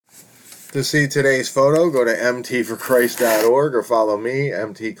To see today's photo, go to mtforchrist.org or follow me,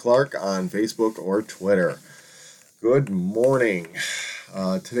 MT Clark, on Facebook or Twitter. Good morning.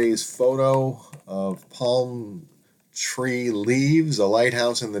 Today's photo of palm tree leaves, a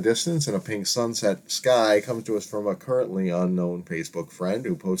lighthouse in the distance, and a pink sunset sky comes to us from a currently unknown Facebook friend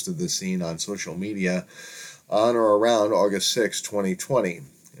who posted this scene on social media on or around August 6, 2020.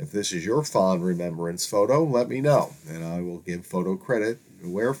 If this is your fond remembrance photo, let me know, and I will give photo credit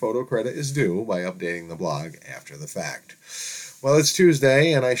where photo credit is due by updating the blog after the fact. Well, it's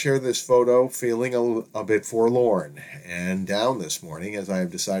Tuesday, and I share this photo feeling a bit forlorn and down this morning as I have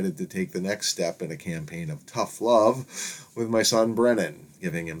decided to take the next step in a campaign of tough love with my son Brennan,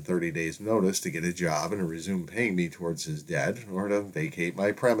 giving him 30 days' notice to get a job and to resume paying me towards his debt or to vacate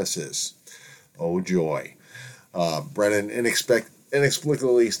my premises. Oh, joy. Brennan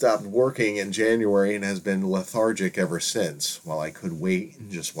inexplicably stopped working in January and has been lethargic ever since. While I could wait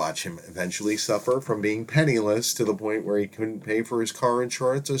and just watch him eventually suffer from being penniless to the point where he couldn't pay for his car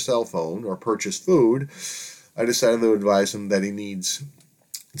insurance or cell phone or purchase food, I decided to advise him that he needs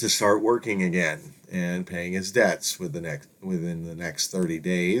to start working again and paying his debts within the next 30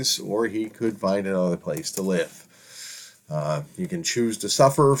 days, or he could find another place to live. You can choose to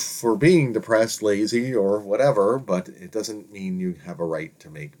suffer for being depressed, lazy, or whatever, but it doesn't mean you have a right to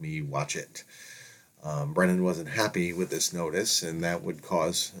make me watch it. Brennan wasn't happy with this notice, and that would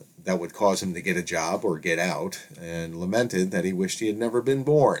cause him to get a job or get out, and lamented that he wished he had never been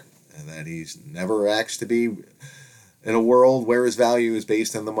born, and that he's never asked to be in a world where his value is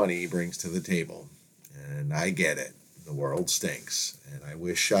based on the money he brings to the table. And I get it. The world stinks, and I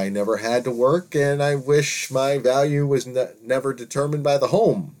wish I never had to work, and I wish my value was never determined by the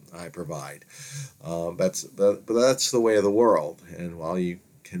home I provide. But that's the way of the world, and while you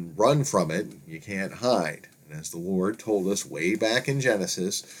can run from it, you can't hide. And as the Lord told us way back in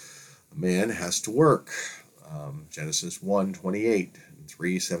Genesis, a man has to work. Genesis 1:28,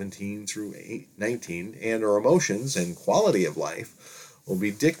 3:17 through 19, and our emotions and quality of life will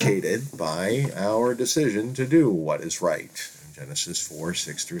be dictated by our decision to do what is right. Genesis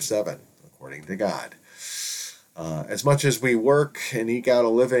 4:6 through 7, according to God. As much as we work and eke out a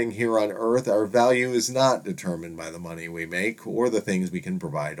living here on earth, our value is not determined by the money we make or the things we can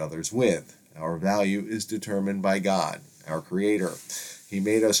provide others with. Our value is determined by God, our Creator. He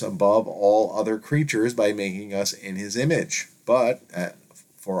made us above all other creatures by making us in His image. But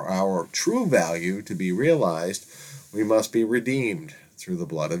for our true value to be realized, we must be redeemed through the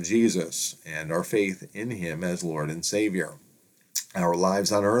blood of Jesus and our faith in Him as Lord and Savior. Our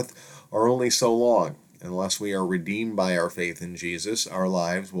lives on earth are only so long. Unless we are redeemed by our faith in Jesus, our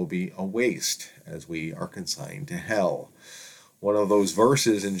lives will be a waste as we are consigned to hell. One of those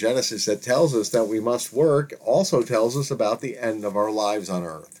verses in Genesis that tells us that we must work also tells us about the end of our lives on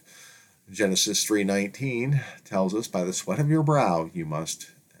earth. Genesis 3:19 tells us, by the sweat of your brow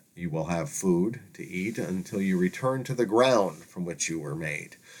you will have food to eat until you return to the ground from which you were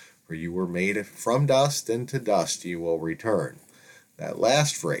made. For you were made from dust, and to dust you will return. That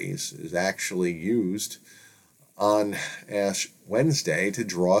last phrase is actually used on Ash Wednesday to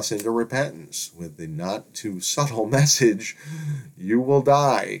draw us into repentance with the not too subtle message, you will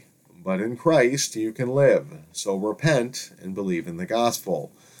die, but in Christ you can live. So repent and believe in the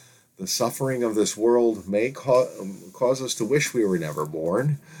gospel. The suffering of this world may cause us to wish we were never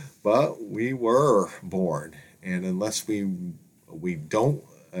born, but we were born, and unless we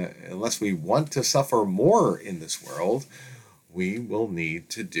want to suffer more in this world, we will need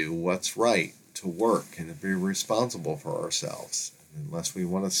to do what's right, to work and to be responsible for ourselves. Unless we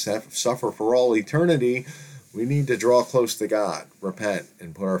want to suffer for all eternity, we need to draw close to God, repent,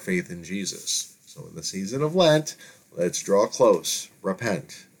 and put our faith in Jesus. So in the season of Lent, let's draw close,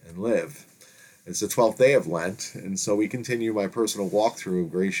 repent, and live. It's the 12th day of Lent, and so we continue my personal walkthrough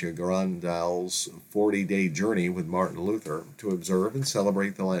of Gracia Grandel's 40-day journey with Martin Luther to observe and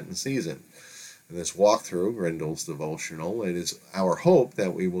celebrate the Lenten season. In this walkthrough, Grendel's devotional, it is our hope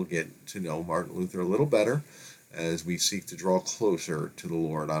that we will get to know Martin Luther a little better as we seek to draw closer to the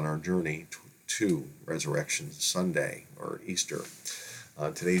Lord on our journey to Resurrection Sunday, or Easter.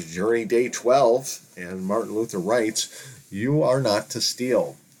 Today's journey, day 12, and Martin Luther writes, "You are not to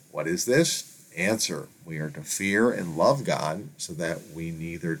steal." What is this? Answer: we are to fear and love God so that we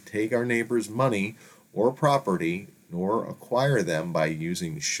neither take our neighbor's money or property nor acquire them by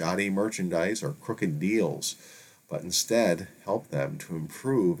using shoddy merchandise or crooked deals, but instead help them to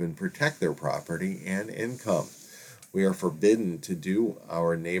improve and protect their property and income. We are forbidden to do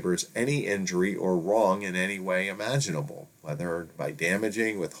our neighbors any injury or wrong in any way imaginable, whether by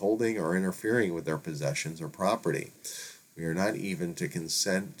damaging, withholding, or interfering with their possessions or property. We are not even to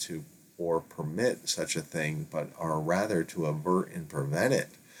consent to or permit such a thing, but are rather to avert and prevent it.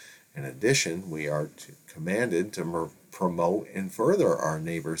 In addition, we are commanded to promote and further our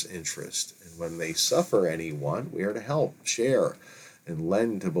neighbor's interest. And when they suffer any want, we are to help, share, and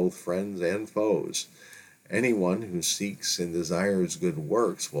lend to both friends and foes. Anyone who seeks and desires good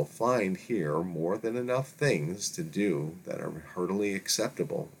works will find here more than enough things to do that are heartily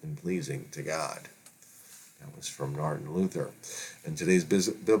acceptable and pleasing to God. That was from Martin Luther. And today's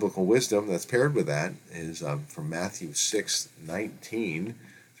biblical wisdom that's paired with that is from Matthew 6:19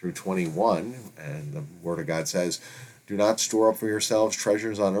 through 21. And the Word of God says, "Do not store up for yourselves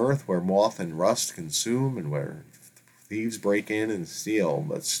treasures on earth where moth and rust consume and where thieves break in and steal,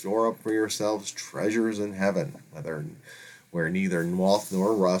 but store up for yourselves treasures in heaven, where neither moth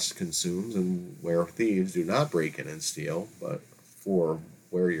nor rust consumes and where thieves do not break in and steal, but for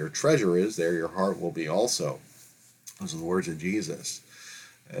where your treasure is, there your heart will be also." Those are the words of Jesus.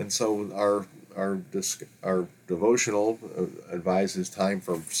 And so our devotional advises time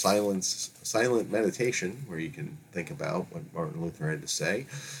for silent meditation, where you can think about what Martin Luther had to say,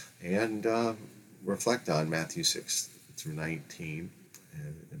 and reflect on Matthew 6 through 19.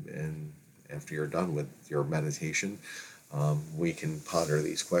 And after you're done with your meditation, we can ponder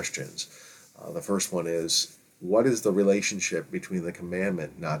these questions. The first one is, what is the relationship between the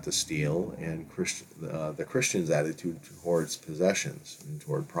commandment not to steal and the Christian's attitude towards possessions and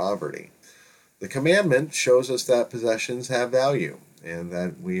toward poverty? The commandment shows us that possessions have value and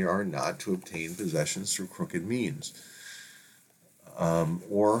that we are not to obtain possessions through crooked means.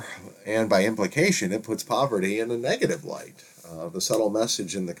 And by implication, it puts poverty in a negative light. The subtle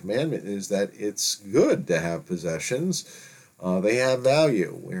message in the commandment is that it's good to have possessions. They have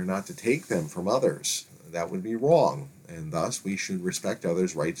value. We're not to take them from others. That would be wrong, and thus we should respect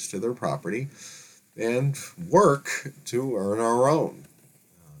others' rights to their property and work to earn our own.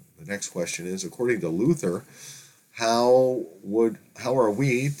 The next question is, according to Luther, how are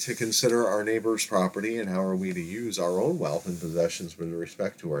we to consider our neighbor's property, and how are we to use our own wealth and possessions with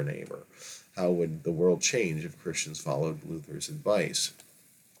respect to our neighbor? How would the world change if Christians followed Luther's advice?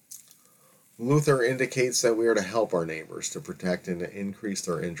 Luther indicates that we are to help our neighbors, to protect and to increase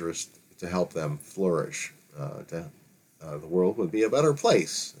their interest, to help them flourish. The world would be a better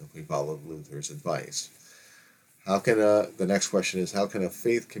place if we followed Luther's advice. The next question is, how can a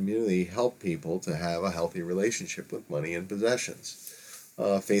faith community help people to have a healthy relationship with money and possessions?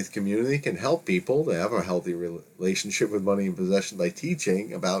 A faith community can help people to have a healthy relationship with money and possessions by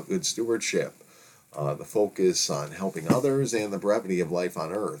teaching about good stewardship, the focus on helping others, and the brevity of life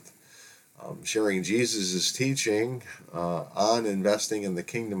on earth. Sharing Jesus' teaching on investing in the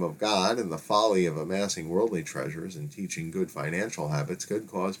kingdom of God and the folly of amassing worldly treasures and teaching good financial habits could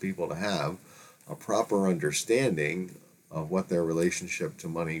cause people to have a proper understanding of what their relationship to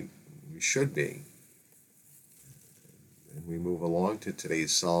money should be. And we move along to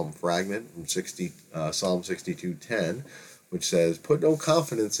today's Psalm fragment from Psalm 62:10, which says, "Put no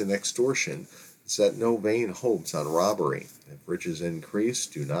confidence in extortion, set no vain hopes on robbery. If riches increase,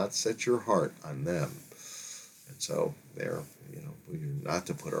 do not set your heart on them." And so there, we are not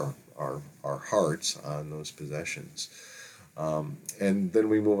to put our hearts on those possessions. And then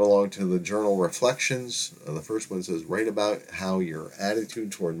we move along to the journal reflections. The first one says, write about how your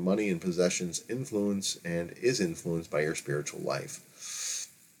attitude toward money and possessions influence and is influenced by your spiritual life.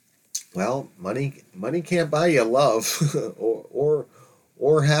 Well, money can't buy you love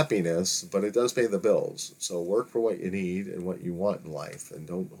or happiness, but it does pay the bills. So work for what you need and what you want in life, and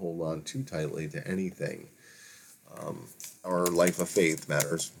don't hold on too tightly to anything. Our life of faith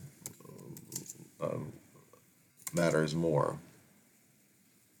matters more,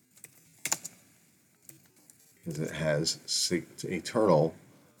 because it has eternal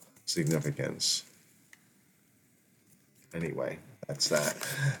significance. Anyway, that's that.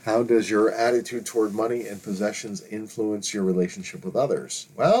 How does your attitude toward money and possessions influence your relationship with others?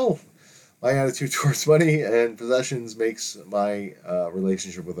 Well, my attitude towards money and possessions makes my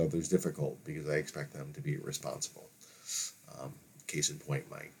relationship with others difficult, because I expect them to be responsible. Case in point,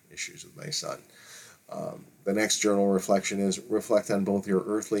 my issues with my son. The next journal reflection is, reflect on both your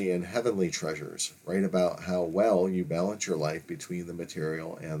earthly and heavenly treasures. Write about how well you balance your life between the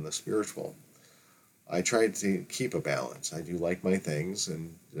material and the spiritual. I try to keep a balance. I do like my things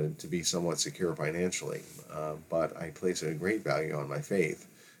and to be somewhat secure financially, but I place a great value on my faith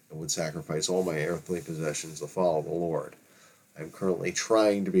and would sacrifice all my earthly possessions to follow the Lord. I'm currently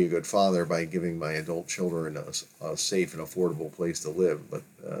trying to be a good father by giving my adult children a safe and affordable place to live, but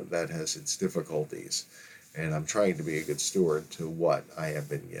that has its difficulties. And I'm trying to be a good steward to what I have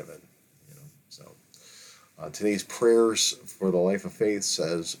been given. Today's prayers for the life of faith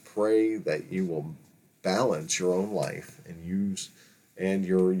says, pray that you will balance your own life and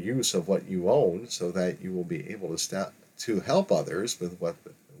your use of what you own, so that you will be able to help others with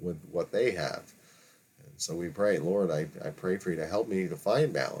what they have. And so we pray, Lord, I pray for you to help me to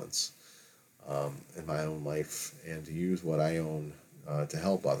find balance in my own life, and to use what I own to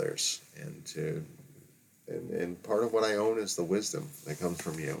help others, and part of what I own is the wisdom that comes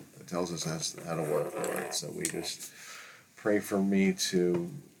from you. It tells us how to work, Lord. So we just pray for me to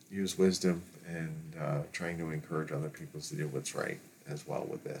use wisdom, and trying to encourage other people to do what's right as well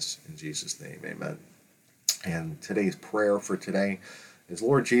with this. In Jesus' name, amen. And today's prayer for today is,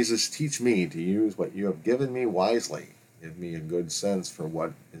 Lord Jesus, teach me to use what you have given me wisely. Give me a good sense for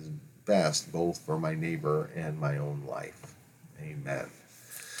what is best, both for my neighbor and my own life. Amen.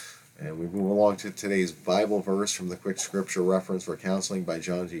 And we move along to today's Bible verse from the Quick Scripture Reference for Counseling by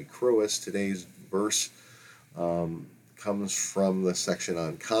John G. Crewis. Today's verse comes from the section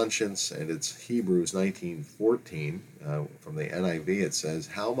on conscience, and it's Hebrews 19:14. From the NIV, it says,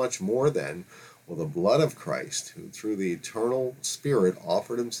 "How much more then will the blood of Christ, who through the eternal Spirit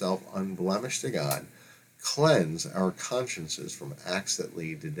offered himself unblemished to God, cleanse our consciences from acts that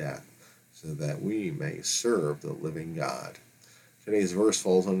lead to death, so that we may serve the living God." Today's verse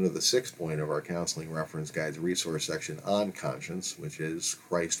falls under the 6th point of our Counseling Reference Guide's resource section on conscience, which is,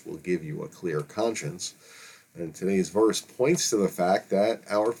 Christ will give you a clear conscience. And today's verse points to the fact that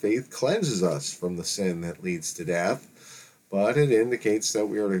our faith cleanses us from the sin that leads to death, but it indicates that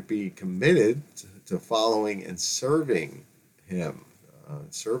we are to be committed to following and serving Him,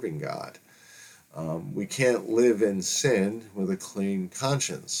 serving God. We can't live in sin with a clean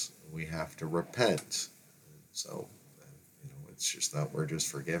conscience. We have to repent. So, it's just not we're just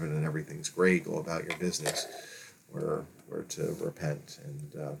forgiven and everything's great, go about your business. We're to repent,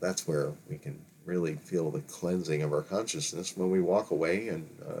 and that's where we can really feel the cleansing of our consciousness, when we walk away and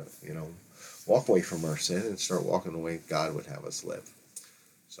walk away from our sin and start walking the way God would have us live.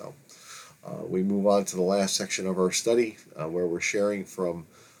 So we move on to the last section of our study, where we're sharing from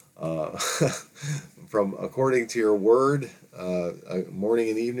from According to Your Word, Morning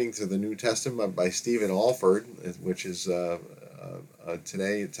and Evening through the New Testament by Stephen Alford, which is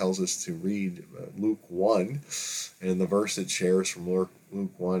today it tells us to read Luke 1, and the verse it shares from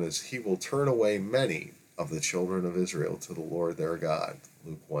Luke 1 is, "He will turn away many of the children of Israel to the Lord their God,"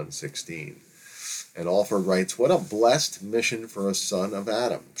 Luke 1:16. And Alford writes, "What a blessed mission for a son of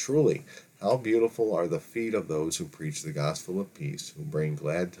Adam. Truly, how beautiful are the feet of those who preach the gospel of peace, who bring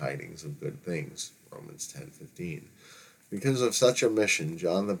glad tidings of good things," Romans 10:15. Because of such a mission,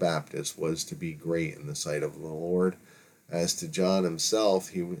 John the Baptist was to be great in the sight of the Lord. As to John himself,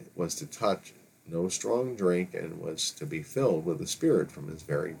 he was to touch no strong drink, and was to be filled with the Spirit from his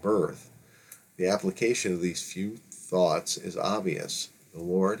very birth. The application of these few thoughts is obvious. The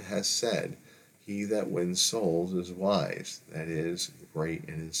Lord has said, "He that wins souls is wise," that is, great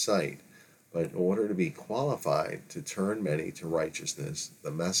in his sight. But in order to be qualified to turn many to righteousness,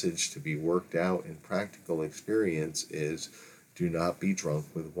 the message to be worked out in practical experience is, "Do not be drunk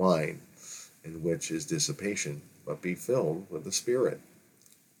with wine, in which is dissipation, but be filled with the Spirit."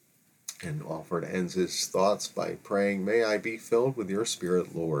 And Alford ends his thoughts by praying, "May I be filled with your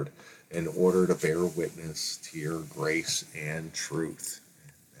Spirit, Lord, in order to bear witness to your grace and truth."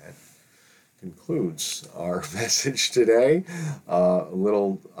 That concludes our message today. A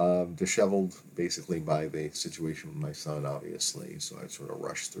little disheveled, basically, by the situation with my son, obviously. So I sort of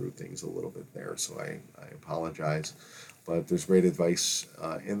rushed through things a little bit there. So I apologize. But there's great advice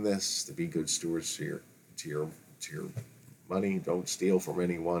in this, to be good stewards to your money. Don't steal from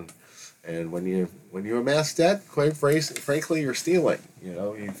anyone. And when you amass debt, quite frankly, you're stealing.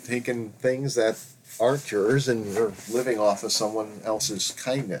 You've taken things that aren't yours, and you're living off of someone else's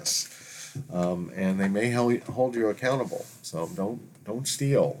kindness, and they may hold you accountable. So don't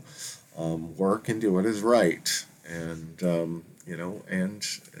steal. Work and do what is right, and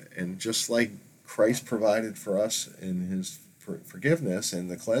and just like Christ provided for us in His forgiveness and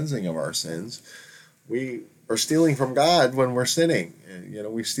the cleansing of our sins, we are stealing from God when we're sinning.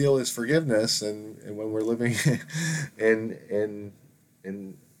 We steal His forgiveness, and when we're living in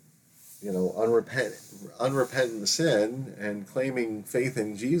unrepentant sin and claiming faith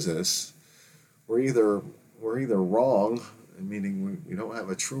in Jesus, we're either wrong, meaning we don't have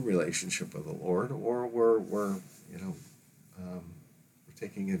a true relationship with the Lord, or we're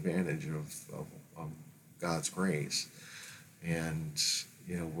taking advantage of God's grace, and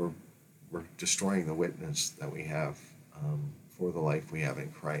we're destroying the witness that we have for the life we have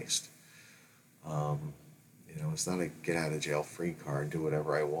in Christ. It's not a get out of jail free card, do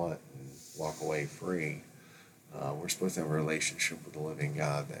whatever I want and walk away free. We're supposed to have a relationship with the living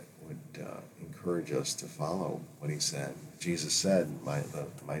God that would encourage us to follow what He said. Jesus said,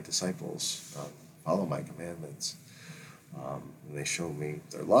 my disciples follow my commandments. And they show me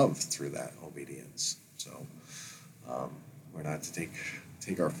their love through that obedience. So we're not to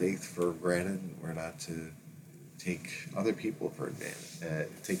take our faith for granted. We're not to take other people for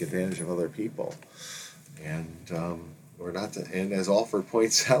take advantage of other people. And we're not to, and as Alfred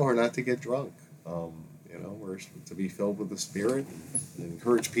points out, we're not to get drunk. We're to be filled with the Spirit and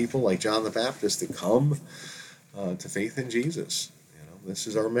encourage people like John the Baptist to come to faith in Jesus. This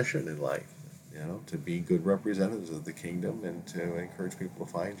is our mission in life. To be good representatives of the kingdom and to encourage people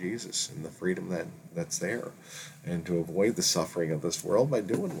to find Jesus and the freedom that's there, and to avoid the suffering of this world by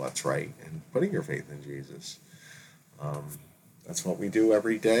doing what's right and putting your faith in Jesus. That's what we do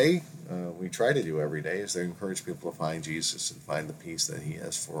every day. We try to do every day, is to encourage people to find Jesus and find the peace that He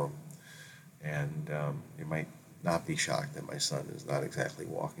has for them. And you might not be shocked that my son is not exactly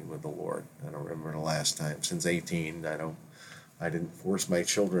walking with the Lord. I don't remember the last time. Since 18, I didn't force my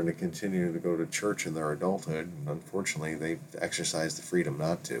children to continue to go to church in their adulthood. And unfortunately, they've exercised the freedom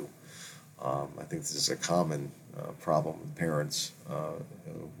not to. I think this is a common problem with parents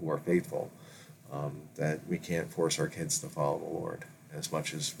who are faithful, that we can't force our kids to follow the Lord as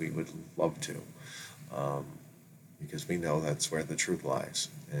much as we would love to. Because we know that's where the truth lies,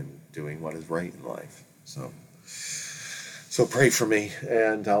 in doing what is right in life. So pray for me,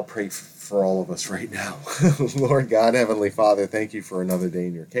 and I'll pray for all of us right now. Lord God, Heavenly Father, thank you for another day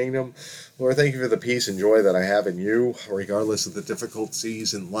in your kingdom. Lord, thank you for the peace and joy that I have in you, regardless of the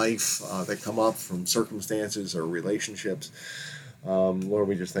difficulties in life that come up from circumstances or relationships. Lord,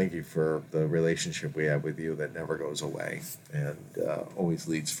 we just thank you for the relationship we have with you that never goes away and always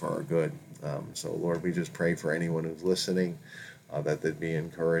leads for our good. So, Lord, we just pray for anyone who's listening, that they'd be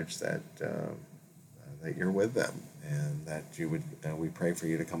encouraged that you're with them, and that you would. We pray for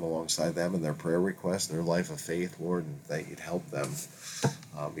you to come alongside them in their prayer requests, their life of faith, Lord, and that you'd help them,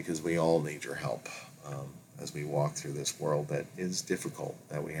 because we all need your help as we walk through this world that is difficult,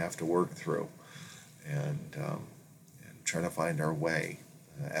 that we have to work through, and try to find our way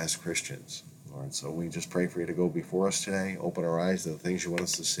as Christians, Lord. So we just pray for you to go before us today, open our eyes to the things you want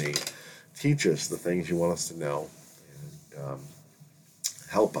us to see, teach us the things you want us to know, and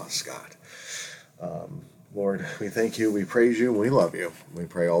help us, God. Lord, we thank you, we praise you, and we love you. We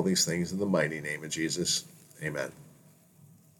pray all these things in the mighty name of Jesus. Amen.